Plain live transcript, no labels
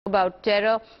about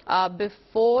terror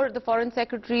before the foreign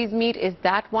secretaries meet? Is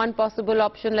that one possible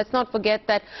option? Let's not forget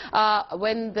that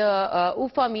when the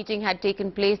UFA meeting had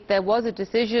taken place, there was a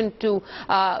decision to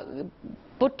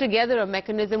put together a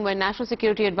mechanism where national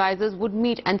security advisors would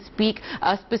meet and speak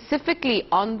specifically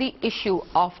on the issue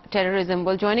of terrorism.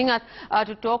 Well, joining us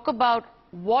to talk about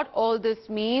what all this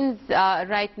means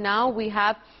right now, we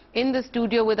have in the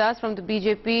studio with us from the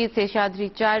BJP, Seshadri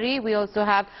Chari. We also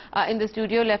have in the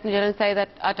studio Lieutenant General Syed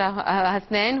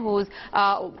Hasnain, who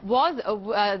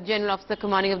was General Officer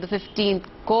commanding of the 15th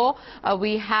Corps.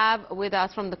 We have with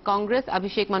us from the Congress,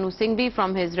 Abhishek Manu Singhvi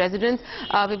from his residence,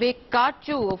 Vivek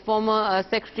Karchu, former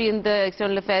Secretary in the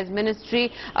External Affairs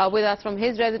Ministry, with us from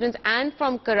his residence, and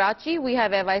from Karachi we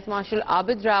have Air Vice Marshal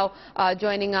Abid Rao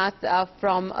joining us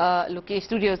from location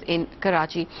studios in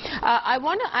Karachi. I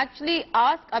want to actually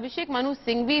ask Abhishek Manu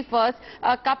Singhvi first.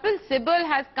 Kapil Sibal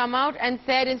has come out and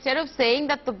said, instead of saying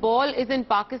that the ball is in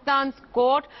Pakistan's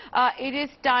court, it is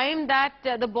time that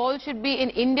the ball should be in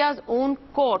India's own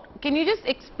court. Can you just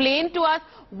explain to us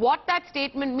what that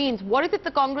statement means? What is it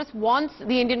the Congress wants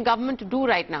the Indian government to do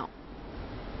right now?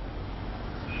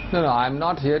 No, I'm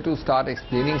not here to start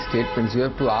explaining statements. You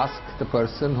have to ask the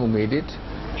person who made it.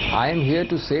 I am here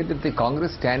to say that the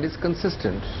Congress stand is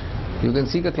consistent. You can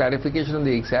seek a clarification on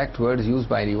the exact words used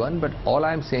by anyone, but all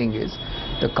I am saying is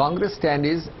the Congress stand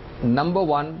is, number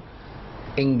one,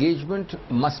 engagement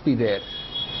must be there.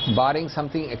 Barring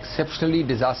something exceptionally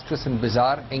disastrous and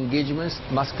bizarre, engagements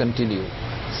must continue.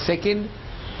 Second,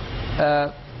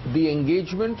 the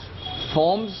engagement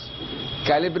forms,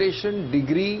 calibration,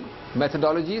 degree,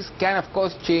 methodologies can of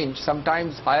course change,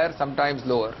 sometimes higher, sometimes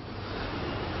lower,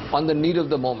 on the need of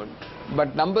the moment.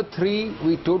 But number three,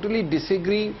 we totally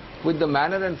disagree with the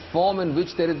manner and form in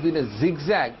which there has been a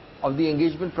zigzag of the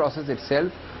engagement process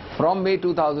itself from May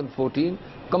 2014,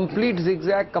 complete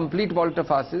zigzag, complete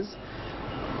volte-face.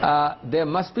 There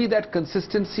must be that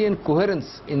consistency and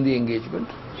coherence in the engagement.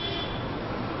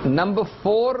 Number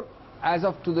four, as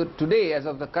of today, as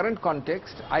of the current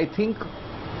context, I think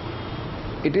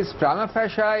it is prima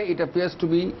facie, it appears to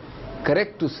be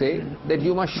correct to say that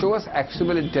you must show us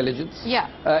actionable intelligence,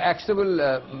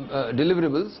 actionable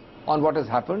deliverables on what has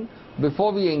happened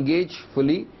before we engage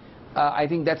fully. I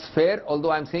think that's fair,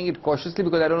 although I'm saying it cautiously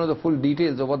because I don't know the full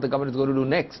details of what the government is going to do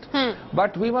next.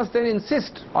 But we must then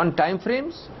insist on time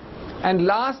frames. And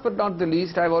last but not the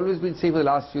least, I've always been saying for the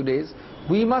last few days,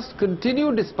 we must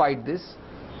continue despite this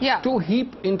to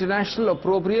heap international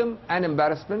opprobrium and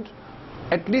embarrassment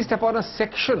at least upon a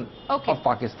section of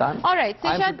Pakistan. All right,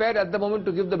 I'm prepared at the moment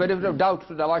to give the benefit of doubt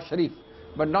to Nawaz Sharif,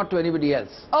 but not to anybody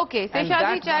else. Okay, and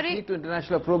that must lead to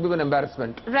international opprobrium and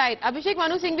embarrassment. Right. Abhishek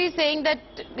Manu Singhvi is saying that,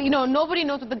 nobody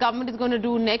knows what the government is going to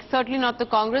do next, certainly not the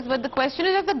Congress, but the question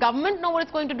is, does the government know what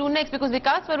it's going to do next? Because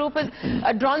Vikas Swarup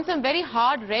has drawn some very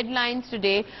hard red lines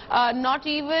today, not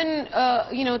even,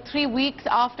 3 weeks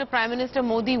after Prime Minister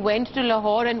Modi went to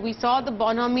Lahore, and we saw the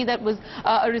bonhomie that was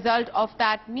a result of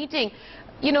that meeting.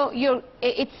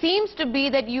 It seems to be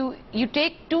that you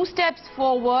take 2 steps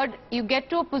forward, you get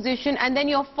to a position, and then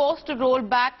you're forced to roll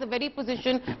back the very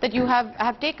position that you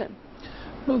have taken.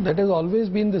 No, that has always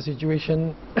been the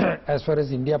situation as far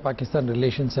as India-Pakistan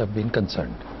relations have been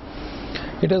concerned.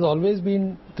 It has always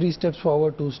been 3 steps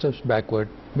forward, 2 steps backward,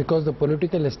 because the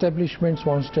political establishments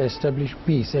wants to establish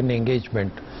peace and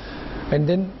engagement and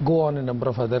then go on a number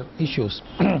of other issues.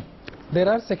 There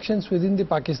are sections within the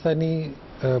Pakistani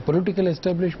political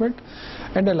establishment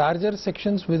and a larger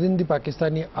sections within the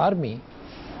Pakistani army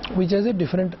which has a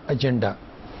different agenda.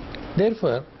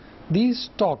 Therefore, these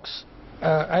talks,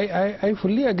 I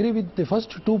fully agree with the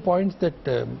first 2 points that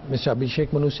Mr.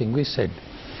 Abhishek Manu Singhvi said.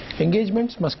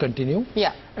 Engagements must continue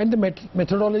and the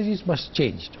methodologies must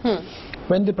change.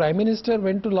 When the Prime Minister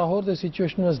went to Lahore, the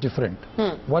situation was different.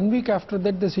 1 week after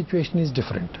that, the situation is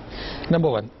different. Number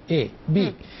one, A.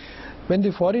 B. When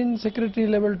the Foreign Secretary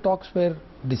level talks were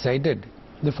decided,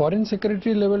 the Foreign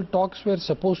Secretary level talks were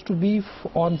supposed to be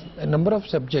on a number of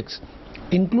subjects,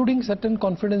 including certain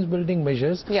confidence building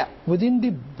measures within the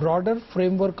broader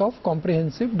framework of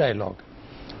comprehensive dialogue.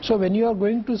 So when you are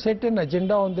going to set an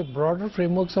agenda on the broader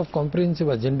frameworks of comprehensive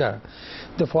agenda,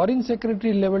 the Foreign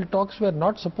Secretary level talks were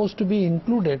not supposed to be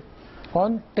included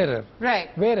on terror. Right.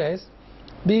 Whereas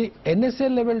the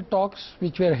NSA level talks,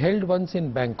 which were held once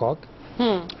in Bangkok,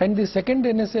 and the second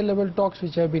NSA level talks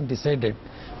which have been decided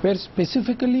were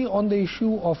specifically on the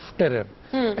issue of terror.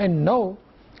 And now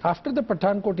after the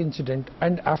Pathankot incident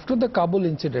and after the Kabul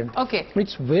incident,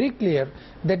 it's very clear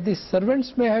that the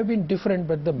servants may have been different,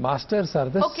 but the masters are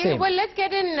the same. Well, let's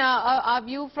get in our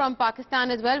view from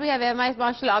Pakistan as well. We have Air Vice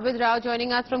Marshal Abid Rao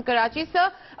joining us from Karachi.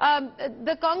 Sir,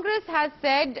 the Congress has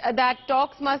said that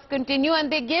talks must continue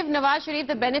and they give Nawaz Sharif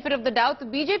the benefit of the doubt. The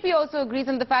BJP also agrees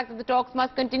on the fact that the talks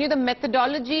must continue. The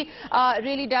methodology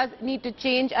really does need to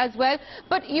change as well.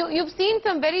 But you've seen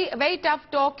some very tough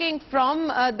talking from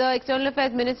the External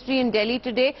Affairs Ministry in Delhi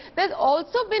today. There's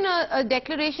also been a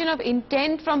declaration of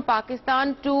intent from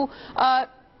Pakistan to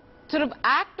sort of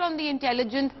act on the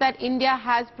intelligence that India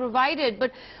has provided.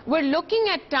 But we're looking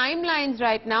at timelines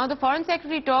right now. The Foreign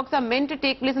Secretary talks are meant to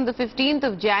take place on the 15th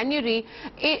of January.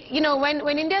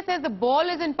 When India says the ball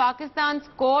is in Pakistan's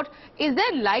court, is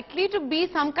there likely to be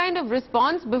some kind of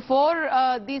response before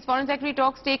these Foreign Secretary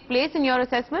talks take place in your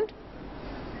assessment?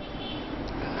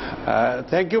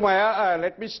 Thank you, Maya.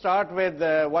 Let me start with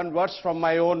one verse from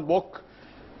my own book,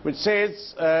 which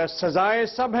says, "Sazaएं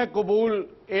सब है कबूल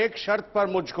एक शर्त पर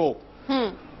मुझको,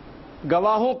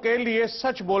 गवाहों के लिए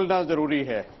सच बोलना जरूरी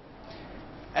है."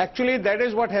 Actually, that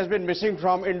is what has been missing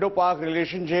from Indo-Pak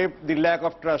relationship, the lack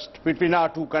of trust between our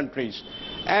two countries.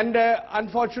 And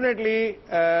unfortunately,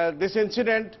 this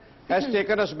incident has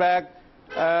taken us back.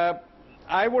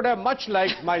 I would have much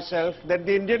liked myself that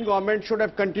the Indian government should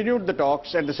have continued the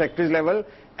talks at the secretary's level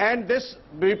and this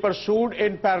be pursued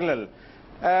in parallel.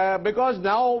 Because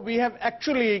now we have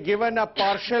actually given a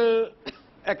partial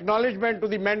acknowledgement to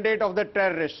the mandate of the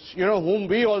terrorists, whom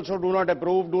we also do not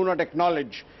approve, do not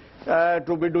acknowledge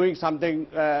to be doing something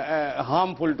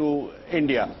harmful to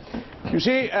India. You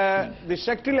see, the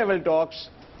secretary level talks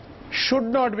should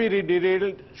not be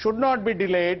derailed, should not be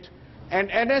delayed, and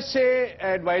NSA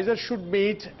advisors should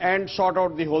meet and sort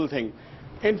out the whole thing.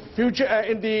 In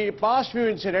the past few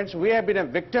incidents, we have been a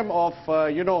victim of,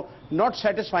 not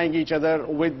satisfying each other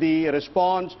with the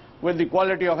response, with the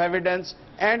quality of evidence,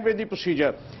 and with the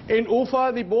procedure. In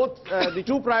UFA, the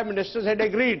two prime ministers had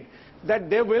agreed that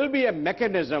there will be a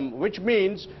mechanism, which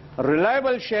means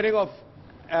reliable sharing of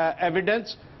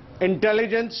evidence,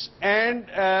 intelligence, and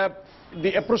a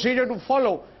procedure to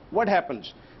follow what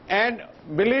happens. And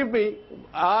believe me,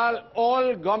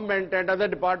 all government and other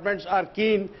departments are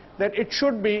keen that it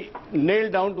should be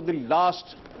nailed down to the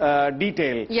last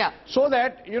detail. Yeah. So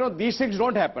that, these things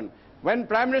don't happen. When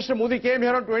Prime Minister Modi came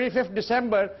here on 25th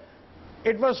December,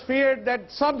 it was feared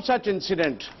that some such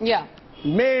incident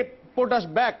may put us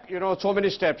back, so many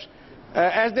steps.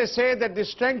 As they say that the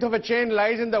strength of a chain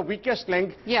lies in the weakest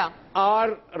link.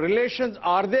 Our relations,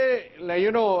 are they,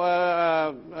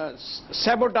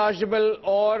 sabotageable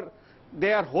or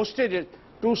they are hostages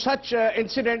to such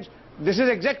incidents? This is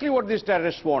exactly what these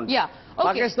terrorists want.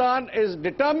 Pakistan is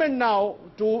determined now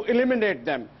to eliminate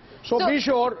them. So be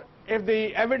sure, if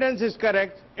the evidence is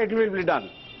correct, it will be done.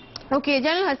 Okay,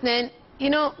 General Hasnain,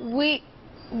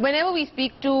 whenever we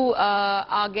speak to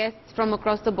our guests from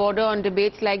across the border on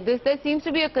debates like this, there seems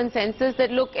to be a consensus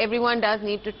that, look, everyone does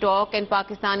need to talk and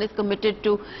Pakistan is committed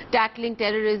to tackling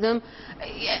terrorism.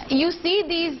 You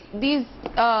see these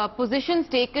positions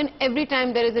taken every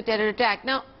time there is a terror attack.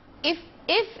 Now, if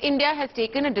India has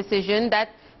taken a decision that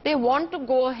they want to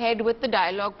go ahead with the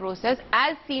dialogue process,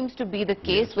 as seems to be the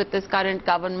case with this current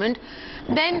government,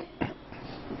 then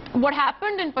what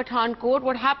happened in Pathankot,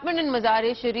 what happened in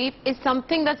Mazar-e-Sharif is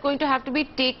something that's going to have to be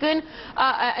taken,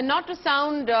 not to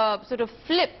sound sort of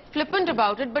flippant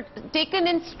about it, but taken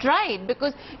in stride,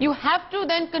 because you have to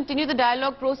then continue the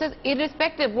dialogue process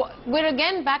irrespective. We're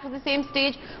again back to the same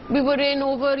stage we were in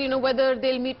over, whether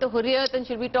they'll meet the Hurriyat and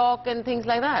should we talk and things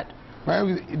like that.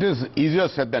 Well, it is easier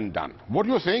said than done. What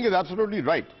you're saying is absolutely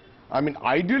right. I mean,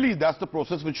 ideally, that's the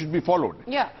process which should be followed.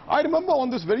 I remember on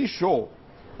this very show,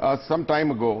 some time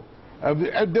ago,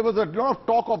 there was a lot of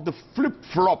talk of the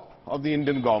flip-flop of the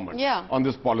Indian government on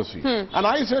this policy. And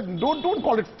I said, don't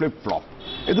call it flip-flop.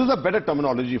 It is a better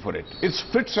terminology for it. It's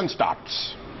fits and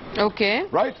starts. Okay.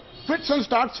 Right? Fits and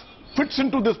starts fits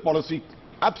into this policy,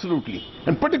 absolutely.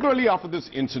 And particularly after this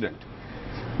incident.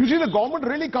 You see, the government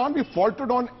really can't be faulted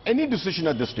on any decision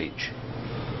at this stage.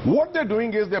 What they're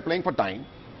doing is they're playing for time,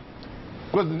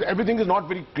 because everything is not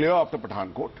very clear after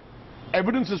Pathankot.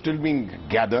 Evidence is still being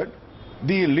gathered.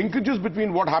 The linkages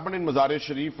between what happened in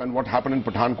Mazar-e-Sharif and what happened in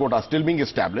Pathankot are still being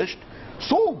established.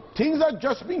 So things are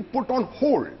just being put on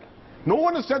hold. No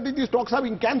one has said that these talks have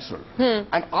been cancelled.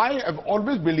 And I have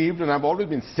always believed, and I've always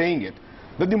been saying it,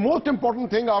 that the most important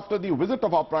thing after the visit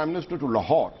of our Prime Minister to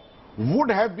Lahore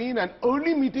would have been an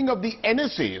early meeting of the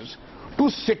NSAs to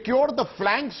secure the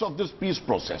flanks of this peace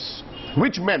process,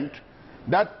 which meant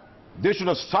that they should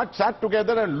have sat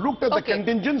together and looked at the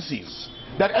contingencies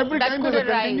That every time there's a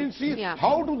arise. contingency,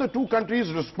 how do the two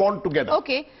countries respond together?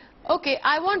 Okay,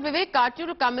 I want Vivek Karchu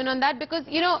to come in on that because,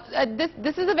 you know,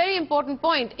 this is a very important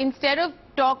point. Instead of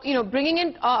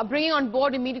bringing on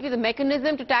board immediately the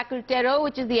mechanism to tackle terror,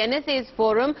 which is the NSA's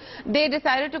forum, they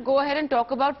decided to go ahead and talk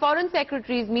about foreign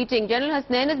secretaries meeting. General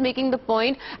Hasnain is making the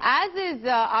point, as is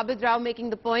Abid Rao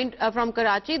making the point from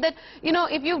Karachi, that, you know,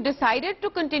 if you've decided to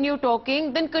continue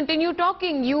talking, then continue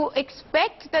talking. You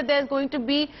expect that there's going to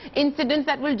be incidents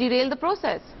that will derail the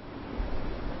process.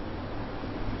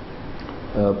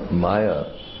 Maya,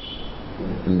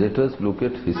 let us look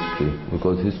at history,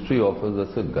 because history offers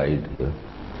us a guide here.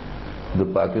 The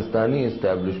Pakistani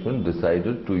establishment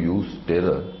decided to use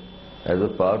terror as a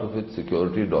part of its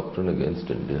security doctrine against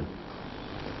India.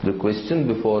 The question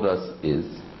before us is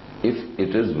if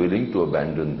it is willing to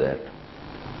abandon that.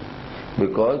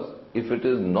 Because if it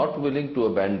is not willing to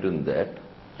abandon that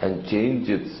and change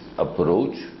its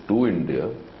approach to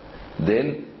India,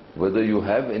 then whether you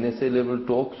have NSA level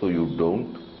talks or you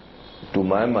don't, to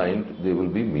my mind, they will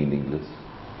be meaningless.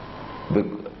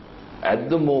 At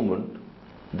the moment,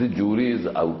 the jury is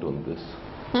out on this.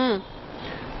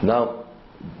 Now,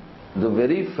 the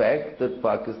very fact that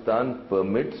Pakistan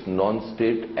permits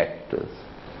non-state actors,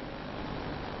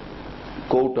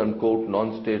 quote-unquote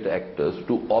non-state actors,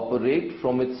 to operate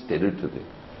from its territory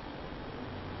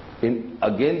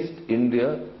against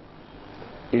India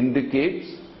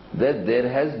indicates that there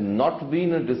has not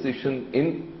been a decision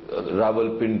in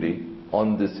Rawalpindi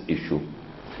on this issue.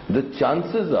 The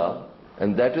chances are,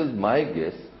 and that is my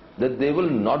guess, that they will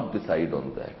not decide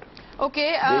on that.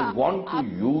 Okay. They want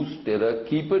to use terror,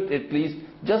 keep it at least,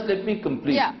 just let me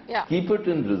complete, keep it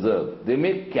in reserve. They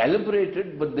may calibrate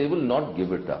it, but they will not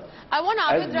give it up. I want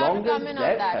Abid Rao to come in on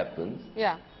that. As long as that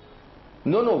happens,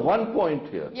 No, one point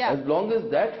here. As long as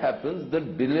that happens, the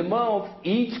dilemma of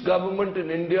each government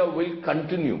in India will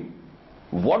continue.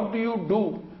 What do you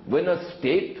do when a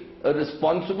state, a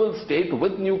responsible state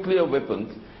with nuclear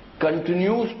weapons,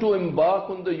 continues to embark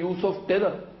on the use of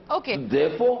terror?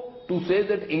 Therefore, to say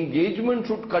that engagement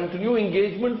should continue,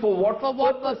 engagement for what purpose? For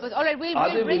what purpose? All right,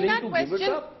 we'll bring that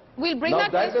question. We'll bring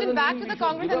that question back to the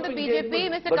Congress and the BJP,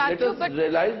 Mr. Karchu. But let us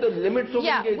realize the limits of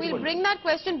engagement. We'll bring that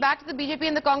question back to the BJP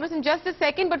and the Congress in just a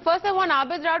second. But first I want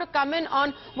Abid Rao to come in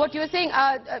on what you were saying.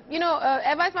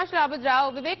 Air Vice Marshal Abid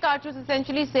Rao, Vivek Karchu is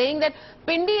essentially saying that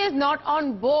Pindi is not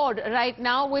on board right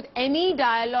now with any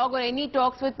dialogue or any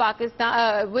talks with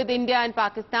Pakistan, with India and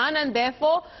Pakistan, and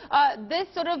therefore this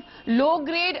sort of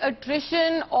low-grade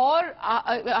attrition or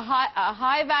a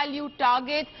high-value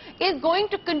target is going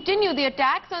to continue. The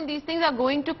attacks on these things are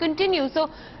going to continue. So,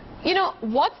 you know,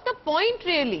 what's the point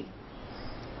really?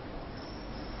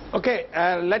 Okay,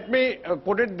 let me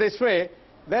put it this way,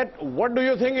 that what do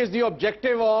you think is the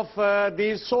objective of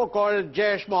these so-called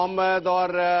Jaish Mohammed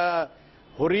or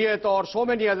Hurriyat or so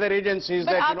many other agencies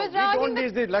that we don't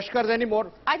need the Lashkars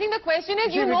anymore? I think the question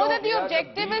is, you know that the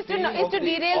objective is to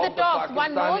derail the talks.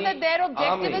 One knows that their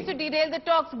objective is to derail the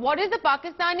talks. What is the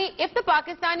Pakistani, if the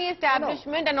Pakistani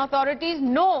establishment and authorities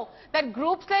know that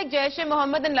groups like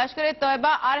Jaish-e-Mohammed and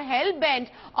Lashkar-e-Toiba are hell-bent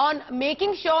on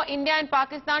making sure India and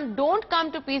Pakistan don't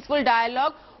come to peaceful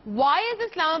dialogue, why is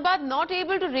Islamabad not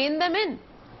able to rein them in?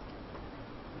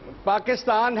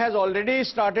 Pakistan has already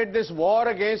started this war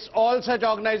against all such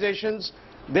organizations.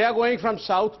 They are going from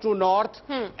south to north,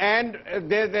 and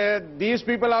these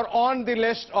people are on the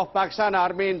list of Pakistan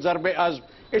Army in Zarb-e-Azb.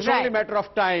 It's only a matter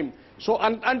of time. So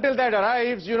until that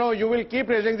arrives, you know, you will keep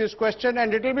raising this question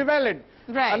and it will be valid.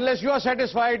 Unless you are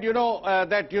satisfied,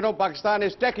 that, Pakistan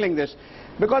is tackling this.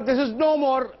 Because this is no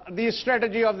more the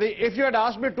strategy of if you had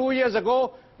asked me 2 years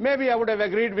ago, maybe I would have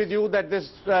agreed with you that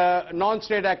this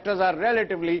non-state actors are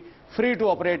relatively free to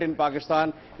operate in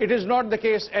Pakistan. It is not the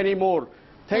case anymore.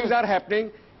 Things are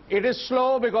happening. It is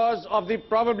slow because of the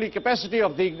probably capacity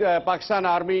of the Pakistan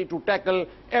Army to tackle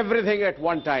everything at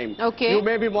one time. You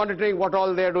may be monitoring what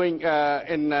all they are doing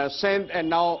in Sindh and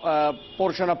now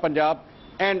portion of Punjab,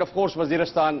 and of course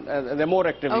Waziristan, they're more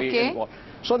actively involved.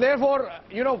 So therefore,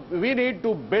 we need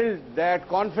to build that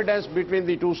confidence between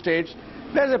the two states.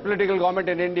 There is a political government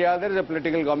in India, there is a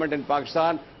political government in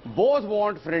Pakistan. Both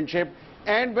want friendship,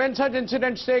 and when such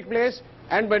incidents take place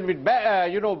and when we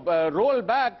roll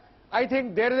back, I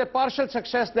think there is a partial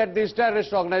success that these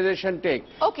terrorist organizations take.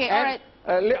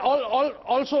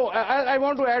 Also, I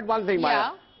want to add one thing,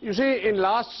 Maya. You see, in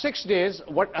last 6 days,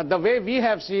 the way we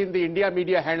have seen the India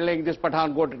media handling this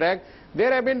Pathankot attack,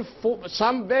 there have been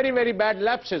some very, very bad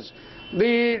lapses.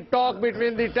 The talk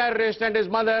between the terrorist and his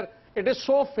mother, it is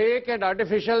so fake and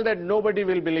artificial that nobody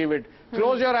will believe it.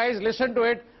 Close your eyes, listen to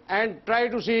it. and try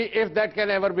to see if that can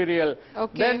ever be real.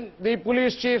 Okay. Then the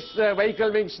police chief's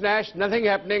vehicle being snatched, nothing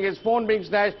happening. His phone being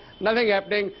snatched, nothing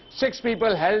happening. 6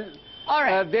 people held All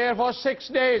right. there for 6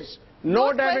 days. No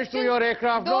Those damage to questions- your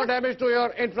aircraft, no those- damage to your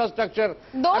infrastructure.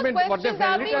 Those what questions they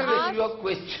are failed being to do- asked. Your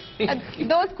question.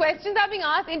 Those questions are being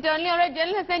asked internally. All right,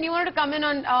 General Hassan, you wanted to come in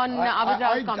on Abid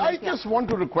Rao's I comments. Yeah. just want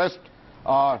to request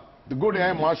the good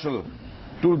Air Marshal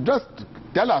to just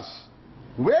tell us,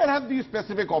 where have these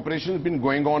specific operations been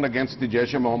going on against the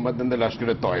Jaish-e-Mohammed and the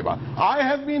Lashkar-e-Taiba? I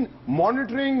have been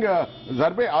monitoring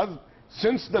Zarb-e-Azb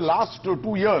since the last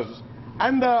 2 years,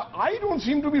 and I don't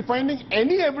seem to be finding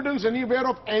any evidence anywhere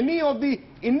of any of the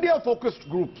India-focused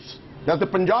groups, that's the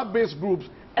Punjab-based groups,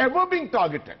 ever being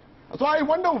targeted. So I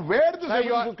wonder where this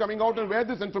evidence is coming out and where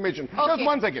this information. Okay. Just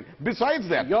 1 second. Besides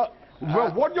that,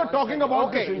 what you're talking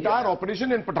about, this entire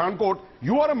operation in Pathankot,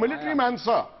 you are a military man,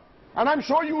 sir. And I'm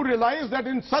sure you realize that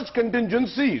in such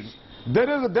contingencies, there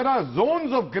are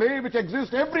zones of grey which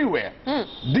exist everywhere.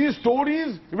 These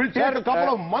stories will take a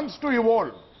couple of months to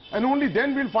evolve. And only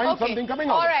then we'll find something coming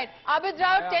out. All right. Abid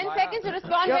Rao, 10 seconds to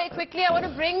respond very quickly. I want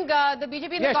to bring the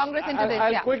BJP and the Congress into this.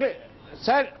 I'll Yeah. quickly.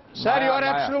 Sir, you are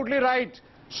absolutely right.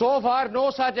 So far, no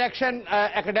such action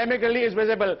academically is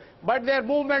visible. But their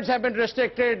movements have been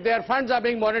restricted, their funds are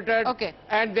being monitored,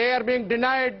 and they are being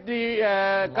denied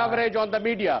the coverage on the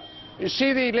media. You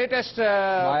see the latest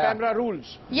camera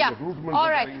rules. Yeah. All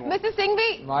right. Mr. Singhvi.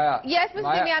 Yes, Mr.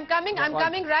 Singhvi, I'm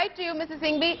coming right to you, Mr.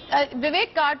 Singhvi.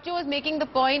 Vivek Karchu was making the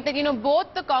point that,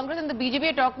 both the Congress and the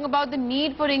BJP are talking about the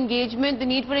need for engagement,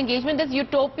 this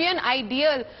utopian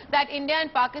ideal that India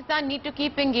and Pakistan need to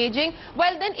keep engaging.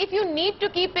 Well, then, if you need to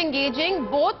keep engaging,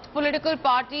 both political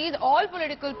parties, all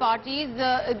political parties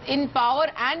in power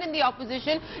and in the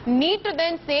opposition need to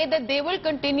then say that they will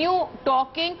continue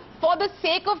talking for the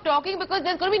sake of talking, because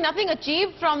there's going to be nothing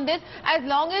achieved from this as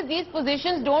long as these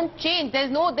positions don't change.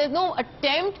 There's no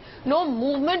attempt, no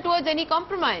movement towards any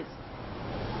compromise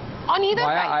on either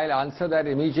Maya, side. I'll answer that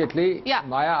immediately. Yeah.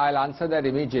 Maya, I'll answer that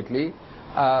immediately.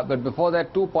 But before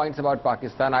that, 2 points about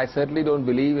Pakistan. I certainly don't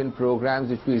believe in programs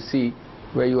which we see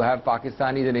where you have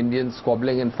Pakistanis and Indians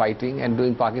squabbling and fighting and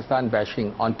doing Pakistan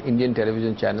bashing on Indian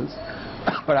television channels.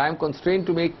 But I am constrained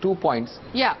to make 2 points.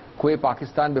 Yeah. Quay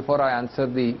Pakistan before I answer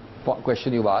the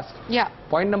question you've asked. Yeah.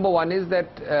 Point number 1 is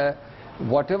that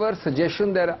whatever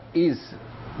suggestion there is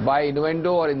by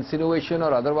innuendo or insinuation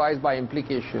or otherwise by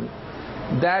implication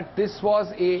that this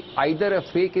was either a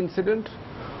fake incident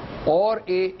or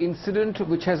a incident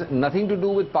which has nothing to do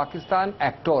with Pakistan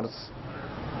actors.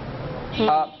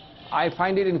 I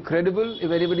find it incredible if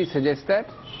anybody suggests that.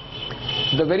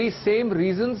 The very same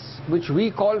reasons which we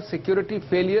call security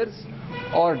failures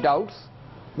or doubts,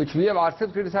 which we have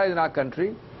ourselves criticized in our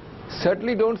country,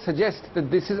 certainly don't suggest that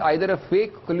this is either a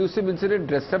fake collusive incident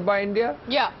dressed up by India,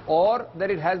 or that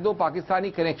it has no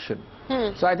Pakistani connection.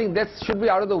 So I think that should be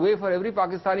out of the way for every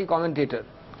Pakistani commentator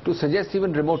to suggest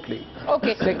even remotely.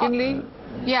 Okay. Secondly,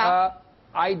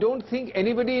 I don't think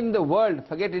anybody in the world,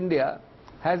 forget India,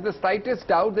 has the slightest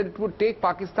doubt that it would take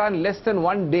Pakistan less than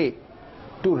 1 day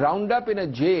to round up in a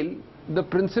jail the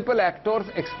principal actors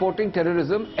exporting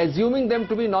terrorism, assuming them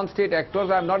to be non-state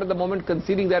actors. I am not at the moment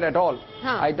conceding that at all.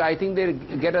 I think they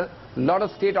get a lot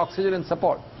of state oxygen and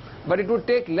support. But it would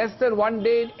take less than 1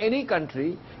 day in any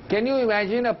country. Can you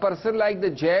imagine a person like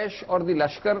the Jaish or the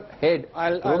Lashkar head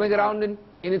roaming around in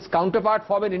its counterpart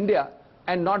form in India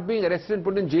and not being arrested and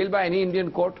put in jail by any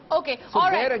Indian court? Okay, so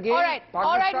all right, again,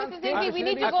 all right, Mr. Singhvi, we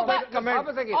need to go back.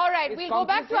 All right, we'll go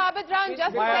back to Abid Rao in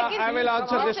just a second. I will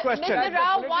answer this question. Mr.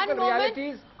 Rao, 1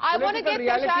 moment. I want to get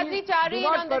Seshadri Chari in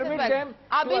on this as well.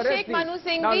 Abhishek Manu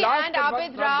Singhvi and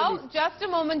Abid Rao. Just a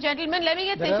moment, gentlemen. Let me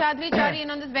get Seshadri Chari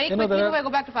in on this very quickly before I go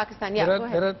back to Pakistan. Yeah, go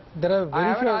ahead. I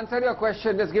haven't answered your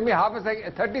question. Just give me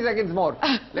 30 seconds more.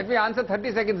 Let me answer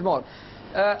 30 seconds more.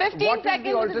 15 what seconds,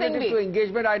 is the alternative to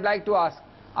engagement, I'd like to ask?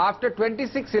 After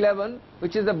 26/11,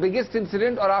 which is the biggest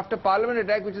incident, or after Parliament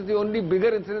attack, which is the only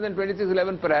bigger incident than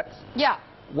 26/11 perhaps,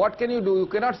 what can you do? You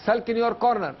cannot sulk in your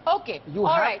corner. Okay. You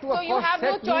have to, so you have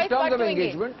no choice but to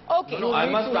engage. Okay. No, I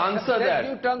must answer that.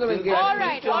 New terms of engagement. All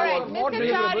right.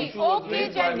 Mr. Chari,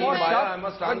 okay, gentlemen. I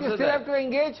must answer but you still have to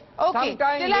engage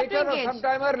sometime later or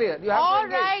sometime earlier. You have all to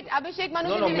engage. right, Abhishek Manu.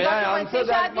 No, may I answer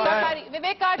that?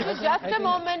 Vivek Karchu, just a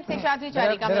moment. Seshadri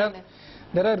Chari, come in.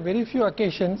 There are very few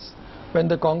occasions when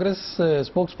the Congress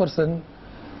spokesperson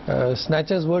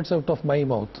snatches words out of my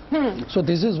mouth. So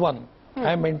this is one.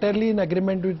 I am entirely in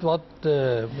agreement with what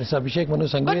Mr. Abhishek Manu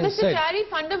Singhvi has said. But Mr. Chari,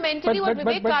 fundamentally what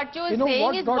Vivek Karchu is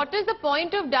saying is what is the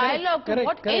point of dialogue? To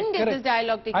what end is this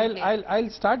dialogue taking place? I'll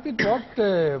start with what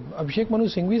Abhishek Manu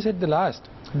Singhvi said the last.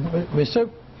 Mr.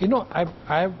 you know,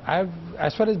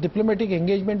 as far as diplomatic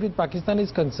engagement with Pakistan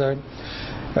is concerned,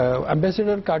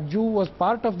 Ambassador Kajju was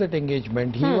part of that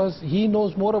engagement. He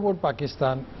knows more about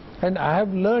Pakistan, and I have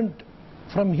learned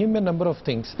from him a number of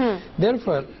things.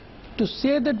 Therefore, to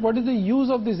say that what is the use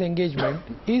of this engagement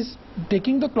is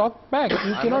taking the clock back.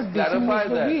 You cannot dismiss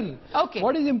the wheel. Okay.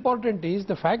 What is important is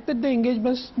the fact that the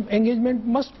engagement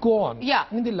must go on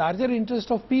in the larger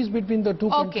interest of peace between the two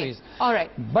countries. All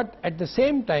right. But at the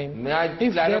same time,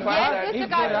 if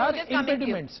there are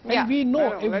impediments, and we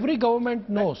know, every government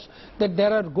knows that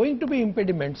there are going to be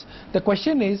impediments, the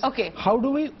question is, how do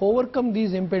we overcome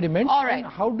these impediments? All right.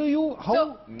 And how do you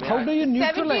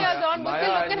neutralize? 70 years on, we'll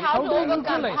look at how to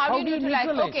overcome. How do you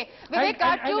neutralize? Okay. Vivek,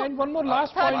 and one more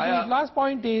last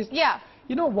point is,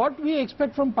 you know, what we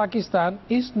expect from Pakistan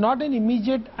is not an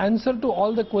immediate answer to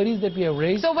all the queries that we have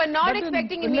raised. So we're not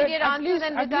expecting immediate answers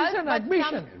and results, but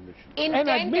admission. Intent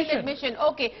and admission.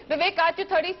 Okay. Vivek Kachu,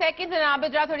 30 seconds, and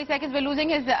Abid Rao, 30 seconds. We're losing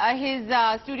his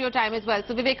studio time as well.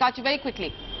 So Vivek Kachu, very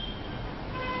quickly.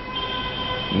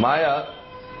 Maya,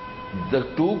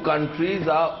 the two countries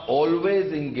are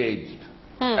always engaged.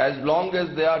 As long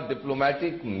as there are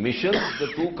diplomatic missions, the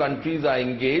two countries are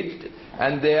engaged,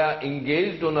 and they are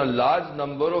engaged on a large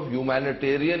number of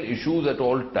humanitarian issues at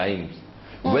all times.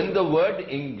 When the word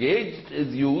engaged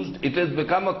is used, it has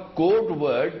become a code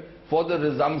word for the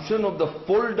resumption of the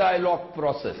full dialogue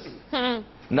process.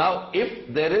 Now,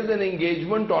 if there is an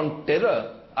engagement on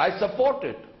terror, I support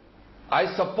it. I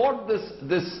support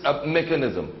this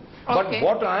mechanism. But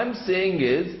what I am saying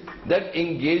is that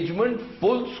engagement,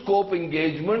 full scope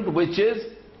engagement, which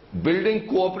is building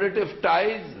cooperative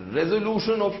ties,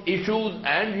 resolution of issues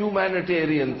and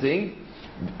humanitarian things,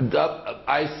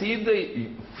 I see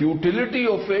the futility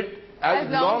of it as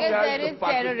long as the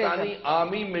Pakistani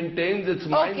army maintains its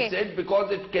mindset,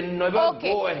 because it can never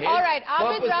go ahead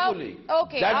purposefully.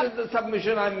 That is the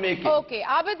submission I am making. Okay,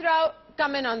 Abid Rao,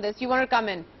 come in on this. You want to come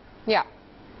in? Yeah.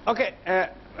 Okay.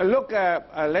 Look,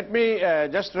 let me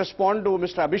just respond to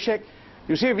Mr. Abhishek.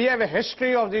 You see, we have a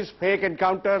history of these fake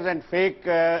encounters and fake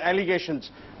allegations.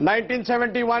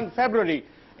 1971 February,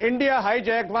 India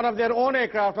hijacked one of their own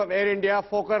aircraft of Air India,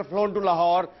 Fokker, flown to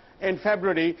Lahore in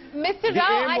February. Mr.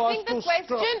 Rao, I think the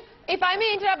question, if I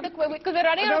may interrupt, because we're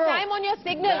running out of time on your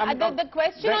signal, the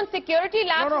question on security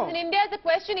lapses in India is a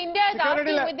question India is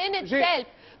asking within itself.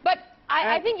 But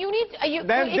I think you need,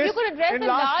 if you could address the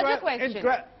larger question.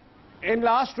 In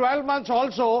last 12 months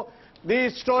also,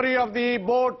 the story of the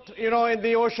boat, you know, in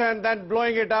the ocean, then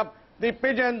blowing it up, the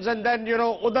pigeons, and then, you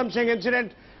know, Udham Singh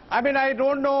incident. I mean, I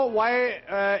don't know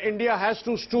why India has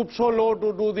to stoop so low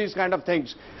to do these kind of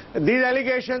things. These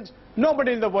allegations,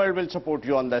 nobody in the world will support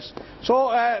you on this. So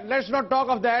let's not talk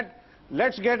of that.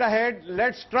 Let's get ahead.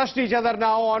 Let's trust each other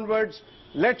now onwards.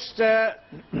 Let's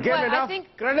give enough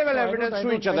credible evidence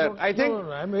to each other. I think.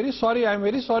 I'm very sorry. I'm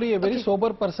very sorry. A very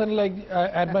sober person like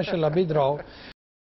Air Marshal Abid Rao